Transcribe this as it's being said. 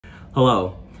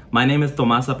Hello, my name is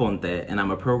Tomas Aponte, and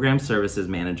I'm a Program Services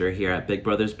Manager here at Big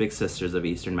Brothers Big Sisters of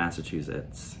Eastern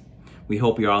Massachusetts. We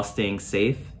hope you're all staying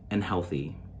safe and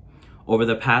healthy. Over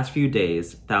the past few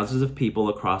days, thousands of people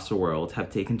across the world have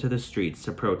taken to the streets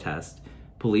to protest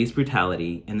police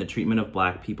brutality and the treatment of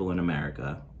Black people in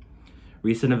America.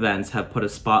 Recent events have put a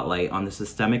spotlight on the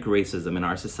systemic racism in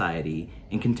our society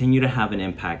and continue to have an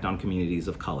impact on communities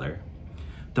of color.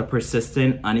 The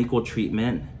persistent, unequal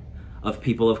treatment of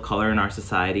people of color in our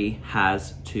society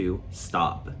has to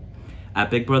stop.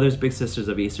 At Big Brothers Big Sisters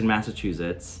of Eastern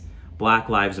Massachusetts, Black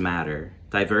Lives Matter.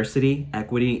 Diversity,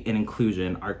 equity, and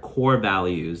inclusion are core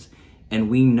values, and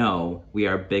we know we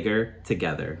are bigger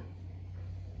together.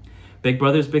 Big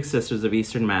Brothers Big Sisters of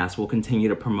Eastern Mass will continue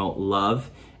to promote love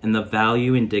and the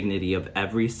value and dignity of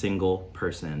every single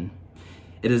person.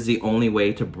 It is the only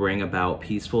way to bring about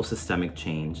peaceful systemic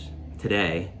change.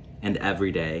 Today and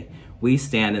every day, we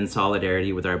stand in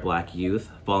solidarity with our Black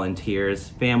youth, volunteers,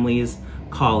 families,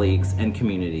 colleagues, and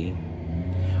community.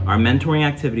 Our mentoring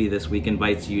activity this week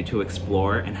invites you to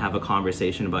explore and have a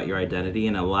conversation about your identity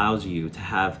and allows you to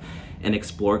have and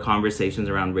explore conversations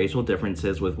around racial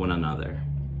differences with one another.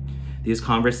 These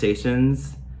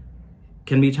conversations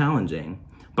can be challenging,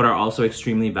 but are also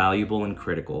extremely valuable and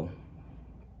critical.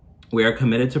 We are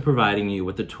committed to providing you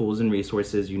with the tools and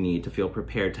resources you need to feel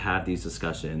prepared to have these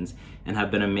discussions and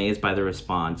have been amazed by the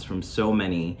response from so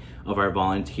many of our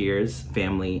volunteers,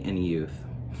 family, and youth.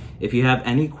 If you have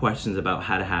any questions about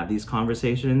how to have these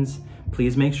conversations,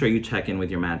 please make sure you check in with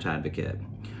your match advocate.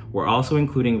 We're also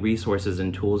including resources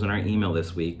and tools in our email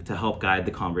this week to help guide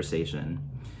the conversation.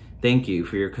 Thank you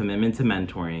for your commitment to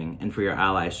mentoring and for your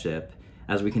allyship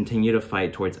as we continue to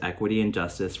fight towards equity and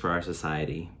justice for our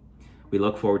society. We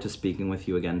look forward to speaking with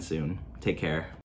you again soon. Take care.